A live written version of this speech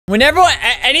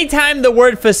Anytime the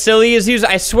word facility is used,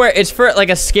 I swear it's for like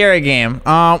a scary game.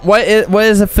 What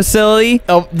is a facility?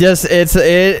 Oh, just it's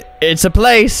a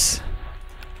place.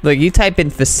 Look, you type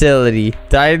in facility.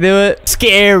 Did I do it?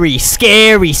 Scary,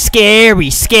 scary,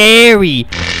 scary, scary.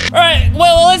 All right,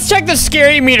 well, let's check the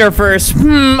scary meter first.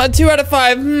 A 2 out of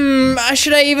 5.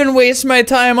 Should I even waste my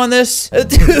time on this? The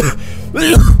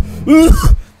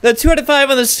 2 out of 5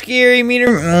 on the scary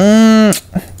meter.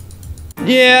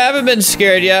 Yeah, I haven't been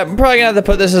scared yet. I'm probably gonna have to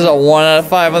put this as a 1 out of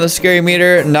 5 on the scary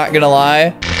meter. Not gonna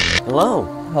lie. Hello.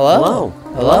 Hello.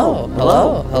 Hello.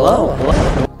 Hello. Hello.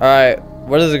 Hello. All right.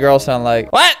 What does the girl sound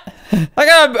like? What? I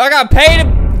got paid.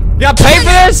 You got paid for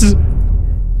this?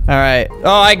 All right.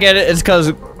 Oh, I get it. It's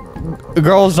because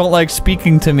girls don't like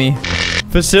speaking to me.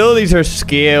 Facilities are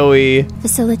scary.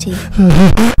 Facility.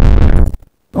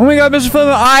 Oh my God, Mr.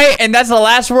 Flamingo, and that's the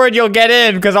last word you'll get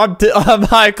in because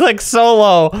I click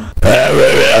solo. All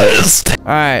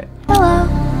right. Hello.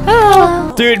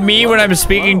 Hello. Dude, me when I'm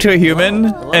speaking to a human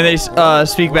and they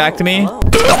speak back to me.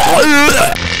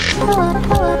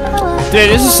 Dude,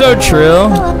 this is so true.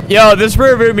 Yo, this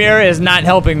rearview mirror is not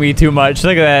helping me too much.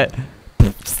 Look at that.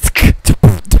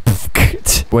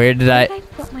 Where did I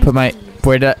put my?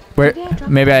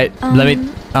 Maybe I let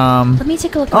me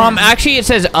take a look. Actually, it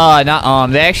says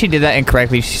not They actually did that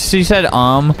incorrectly. She said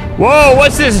Whoa,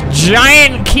 what's this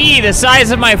giant key the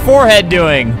size of my forehead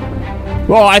doing?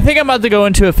 Well, I think I'm about to go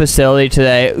into a facility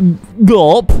today.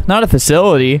 Gulp, not a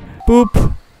facility.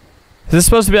 Boop. Is this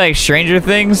supposed to be like Stranger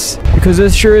Things? Because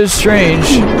this sure is strange.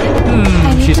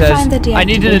 She says, I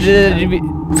need to...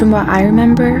 From what I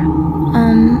remember,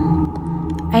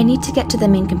 I need to get to the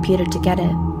main computer to get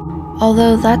it.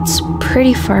 Although that's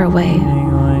pretty far away.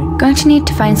 Going to need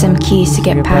to find some keys to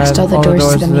get past all the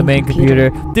doors to the main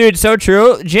computer. Dude, so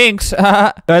true. Jinx.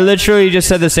 I literally just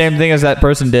said the same thing as that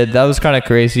person did. That was kind of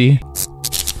crazy.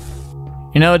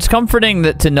 You know, it's comforting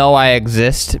to know I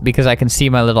exist because I can see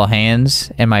my little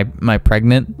hands and my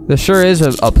pregnant. There sure is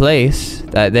a place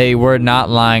that they were not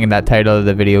lying in that title of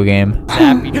the video game.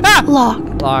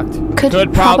 Locked. Locked.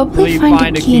 Could probably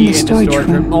find a key in the storage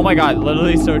room. Oh my God,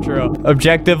 literally so true.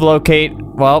 Objective locate.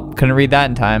 Well, couldn't read that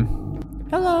in time.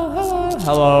 Hello, hello,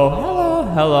 hello,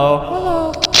 hello,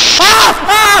 hello, hello.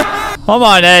 I'm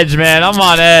on edge, man. I'm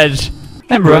on edge.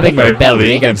 I'm rubbing my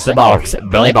belly against the box.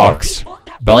 Belly box.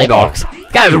 Belly box.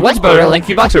 Guys, what's better,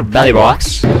 Linky Box or Belly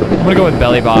Box? I'm gonna go with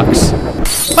Belly Box.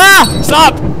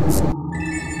 Stop!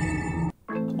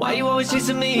 Why you always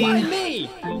chasing me? Why me?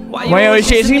 Why you always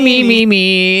chasing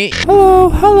me? Hello,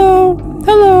 hello,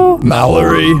 hello.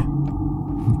 Mallory.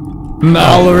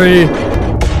 Mallory.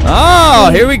 Oh,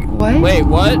 here we... What? Wait,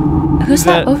 what? Who's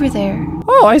that over there?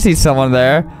 Oh, I see someone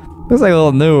there. Looks like a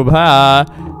little noob, huh?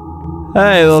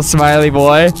 Hey, little smiley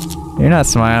boy. You're not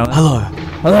smiling. Hello.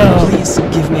 Hello. Please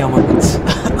give me a moment.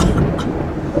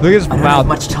 Look at his I don't mouth. have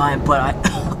much time, but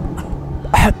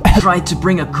I tried to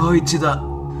bring a code to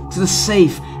the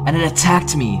safe, and it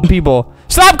attacked me. People,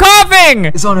 stop coughing!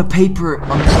 It's on a paper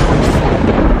on the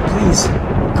phone. Please,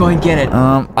 go and get it.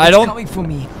 I don't. It's coming for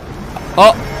me.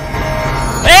 Oh,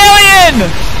 alien!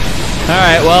 All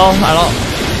right, well, I don't.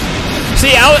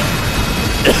 See,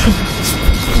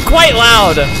 quite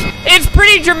loud. It's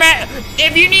pretty dramatic.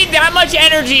 If you need that much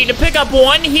energy to pick up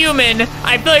one human,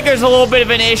 I feel like there's a little bit of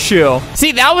an issue.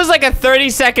 See, that was like a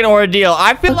 30-second ordeal.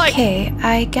 I feel like... Okay,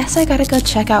 I guess I gotta go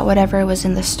check out whatever was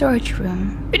in the storage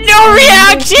room. No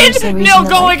reaction! No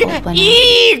going...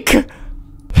 Eek!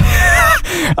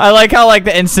 I like how like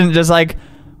the instant just like...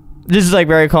 This is like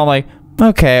very calm, like...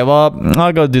 Okay, well,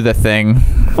 I'll go do the thing.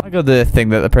 I'll go do the thing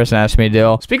that the person asked me to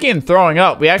do. Speaking of throwing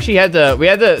up, we actually had to,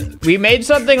 we made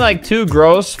something like too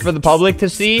gross for the public to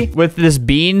see with this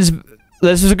beans.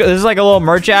 This is like a little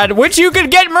merch ad, which you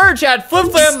could get merch at Flip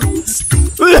Flam.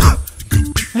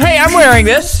 Hey, I'm wearing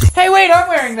this. Hey, wait, I'm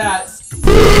wearing that.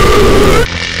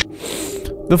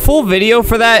 The full video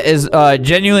for that is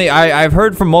genuinely, I've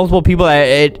heard from multiple people that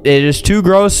it is too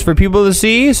gross for people to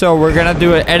see, so we're gonna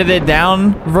do an edited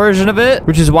down version of it,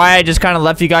 which is why I just kind of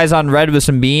left you guys on red with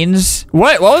some beans.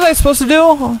 What was I supposed to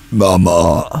do?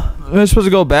 Mama. Am I supposed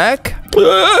to go back?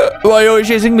 Why are you always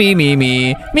chasing me?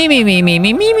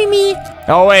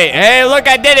 Oh wait, hey look,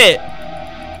 I did it.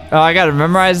 Oh, I gotta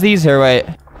memorize these here, wait.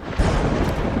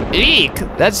 Eek,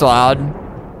 that's loud.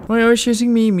 Why are you always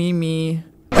chasing me?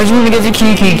 I just want to get the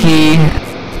key.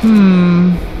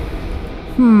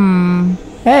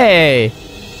 Hey.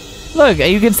 Look,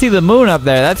 you can see the moon up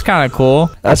there. That's kind of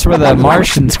cool. That's where the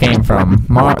Martians came from.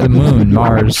 The moon,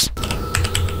 Mars.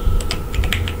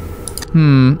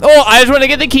 Oh, I just want to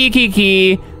get the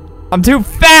key. I'm too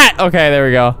fat. Okay, there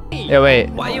we go. Yeah, wait.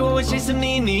 Why you always chasing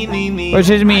me? What's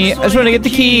chasing me? I just want to get the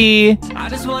key. I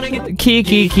just wanna get the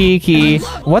Key.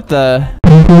 What the?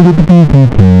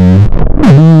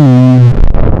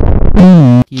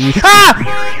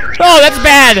 Ah! Oh, that's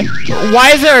bad.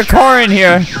 Why is there a car in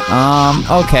here?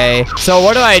 Okay. So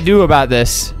what do I do about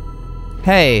this?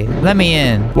 Hey, let me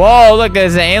in. Whoa, look,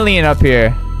 there's an alien up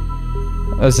here.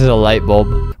 This is a light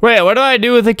bulb. Wait, what do I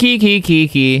do with the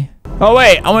key? Oh,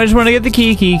 wait, I just want to get the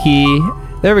key.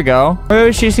 There we go.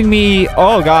 Who's chasing me?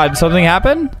 Oh, God, something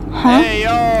happened? Huh? Hey,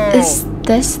 yo. Is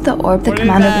this the orb the What is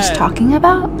commander was that? talking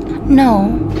about?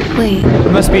 No. Wait.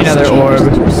 It must be another This chamber's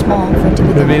orb. too small for it to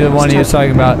be Could be the one he was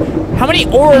talking about. How many I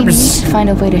need orbs? to find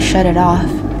a way to shut it off.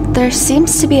 There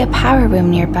seems to be a power room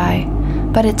nearby,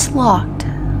 but it's locked.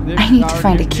 I need to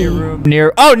find a key.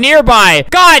 Nearby.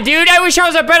 God, dude, I wish I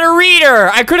was a better reader.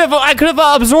 I could have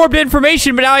absorbed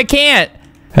information, but now I can't.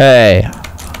 Hey,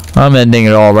 I'm ending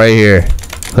it all right here.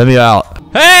 Let me out.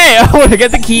 Hey, I want to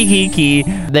get the key.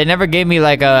 They never gave me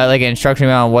like an instruction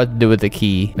on what to do with the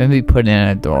key. Maybe put it in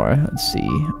a door. Let's see.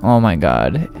 Oh my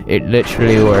God, it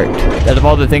literally worked. Out of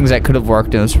all the things that could have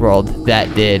worked in this world,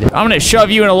 that did. I'm gonna shove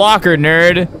you in a locker,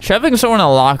 nerd. Shoving someone in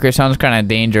a locker sounds kind of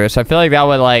dangerous. I feel like that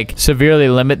would like severely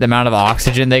limit the amount of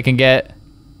oxygen they can get.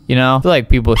 You know, I feel like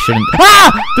people shouldn't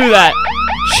do that.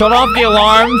 Shut off the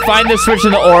alarm. Find the switch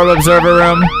in the orb observer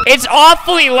room. It's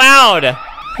awfully loud. I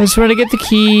just want to get the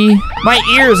key. My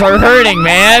ears are hurting,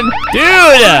 man.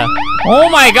 Dude! Oh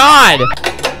my God!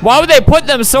 Why would they put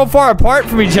them so far apart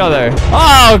from each other?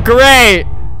 Oh, great!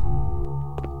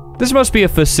 This must be a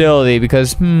facility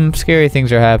because, scary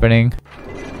things are happening.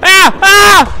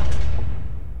 Ah!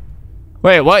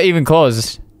 Wait, what even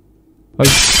closed?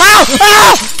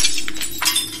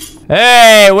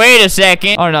 Hey, wait a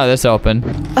second. Oh no, this opened.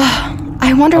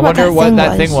 I wonder what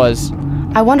that thing was.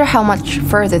 I wonder how much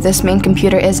further this main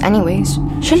computer is anyways.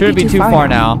 Shouldn't be too far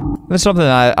now. That's something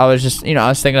I was just, I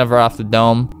was thinking of right off the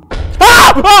dome.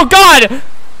 Ah! Oh, God!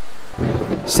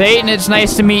 Satan, it's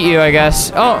nice to meet you, I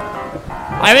guess. Oh,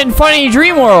 I'm in funny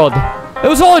dream world. It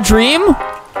was all a dream?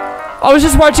 I was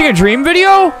just watching a dream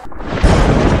video?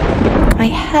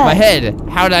 My head.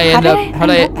 How'd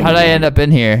I end up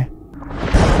in here?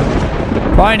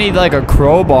 Probably need like a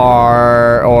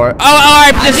crowbar or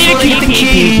I just need a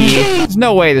key. There's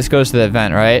no way this goes to the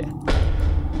vent, right?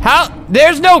 How?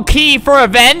 There's no key for a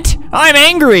vent? I'm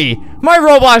angry. My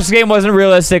Roblox game wasn't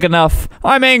realistic enough.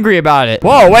 I'm angry about it.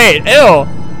 Whoa, wait, ew.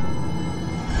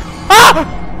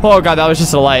 Ah! Oh God, that was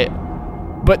just a light.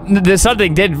 But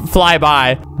something did fly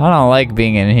by. I don't like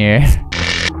being in here.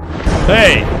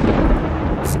 Hey.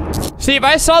 See, if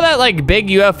I saw that like big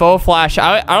UFO flash,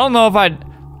 I don't know if I'd.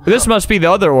 This must be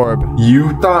the other orb.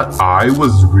 You thought I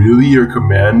was really your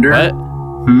commander? What?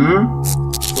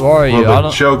 Who are you? Well,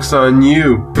 the joke's on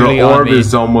you. Really The on orb me.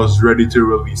 is almost ready to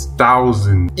release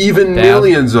thousands, even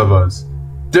millions of us.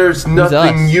 There's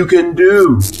nothing us? you can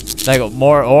do. Like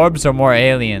more orbs or more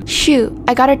aliens? Shoot,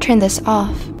 I gotta turn this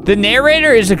off. The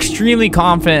narrator is extremely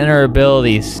confident in her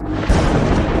abilities.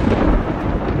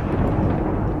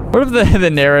 What if the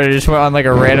narrator just went on like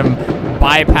a random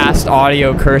bypassed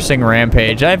audio cursing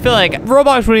rampage? I feel like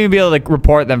Roblox wouldn't even be able to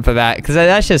report them for that because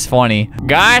that's just funny.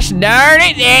 Gosh darn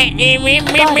it.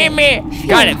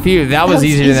 Got it. Phew, that was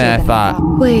easier than I thought.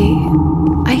 Wait,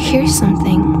 I hear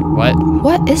something. What?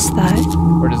 What is that?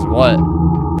 What is what?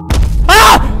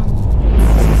 Ah!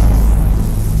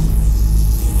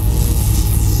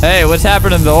 Hey, what's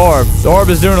happening to the orb? The orb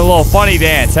is doing a little funny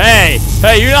dance. Hey,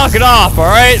 you knock it off, all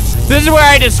right? This is where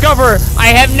I discover I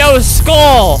have no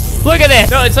skull. Look at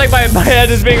this. No, it's like my head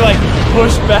is being like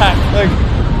pushed back,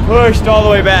 like pushed all the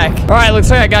way back. All right, looks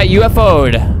like I got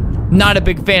UFO'd. Not a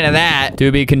big fan of that.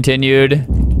 To be continued.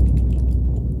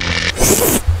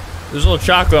 There's a little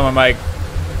chocolate on my mic.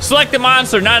 Select the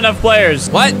monster, not enough players.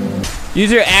 What?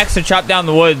 Use your axe to chop down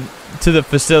the wood to the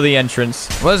facility entrance.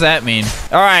 What does that mean?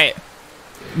 All right.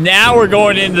 Now we're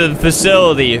going into the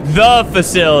facility. The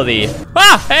facility.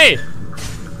 Ah, hey.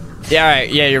 Yeah, all right.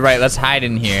 Yeah, you're right. Let's hide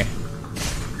in here.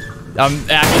 I'm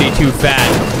actually too fat.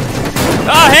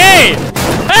 Oh, hey.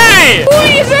 Hey.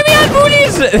 Booties, let me on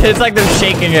booties. It's like they're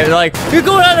shaking it. They're like, you're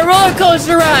going on a roller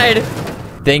coaster ride.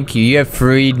 Thank you. You have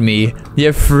freed me. You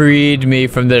have freed me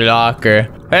from the locker.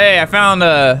 Hey, I found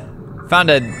a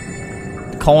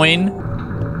coin.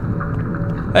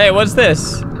 Hey, what's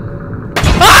this?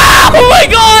 Ah! Oh my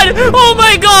God! Oh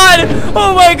my God!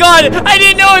 Oh my God! I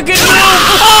didn't know it could move!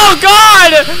 Oh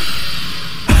God!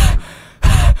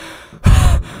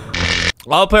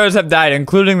 All players have died,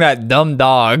 including that dumb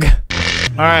dog.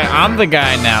 Alright, I'm the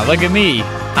guy now. Look at me.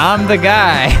 I'm the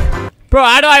guy. Bro,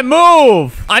 how do I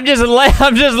move? I'm just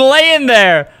laying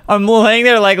there. I'm laying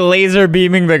there like laser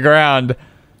beaming the ground.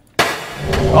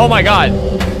 Oh my god.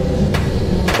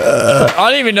 I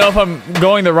don't even know if I'm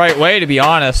going the right way, to be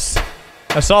honest.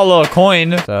 I saw a little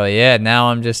coin. So yeah, now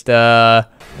I'm just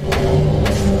Yo,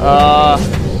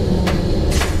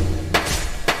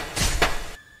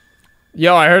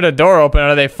 I heard a door open.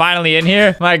 Are they finally in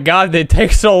here? My god, they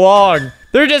take so long.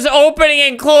 They're just opening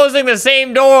and closing the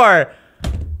same door.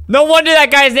 No wonder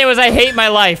that guy's name was I Hate My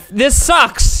Life. This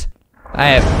sucks.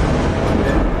 That's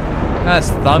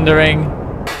thundering.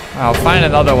 I'll find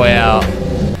another way out.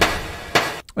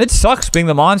 It sucks being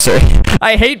the monster.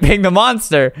 I hate being the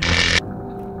monster.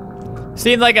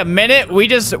 See, in like a minute, we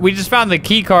just found the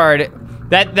key card.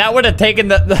 That would have taken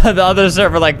the other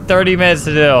server like 30 minutes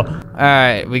to do. All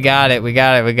right, we got it. We're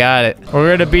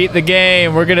gonna beat the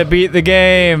game.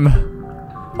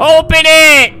 Open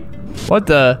it! What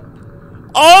the?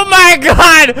 Oh my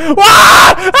god!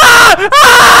 Ah! Ah!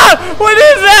 Ah! What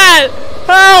is that?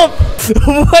 Help!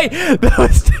 Wait,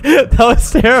 that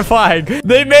was terrifying.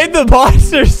 They made the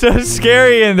monster so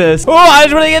scary in this. Oh, I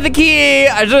just want to get the key.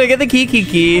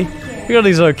 Key. Look at all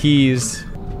these little keys.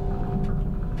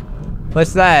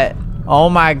 What's that? Oh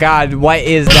my god, what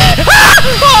is that? Ah!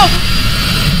 Oh!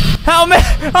 How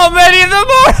many of them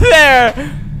are there?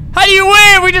 How do you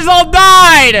win? We just all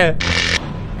died.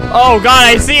 Oh god,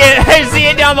 I see it. I see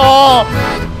it down the hall.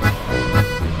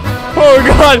 Oh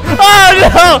god. Oh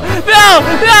no!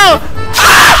 No!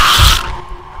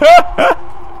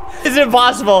 Ah! It's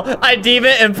impossible. I deem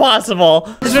it impossible.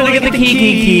 Just want to get the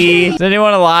key. Is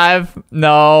anyone alive?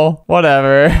 No.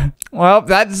 Whatever. Well,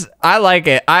 I like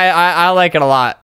it. I like it a lot.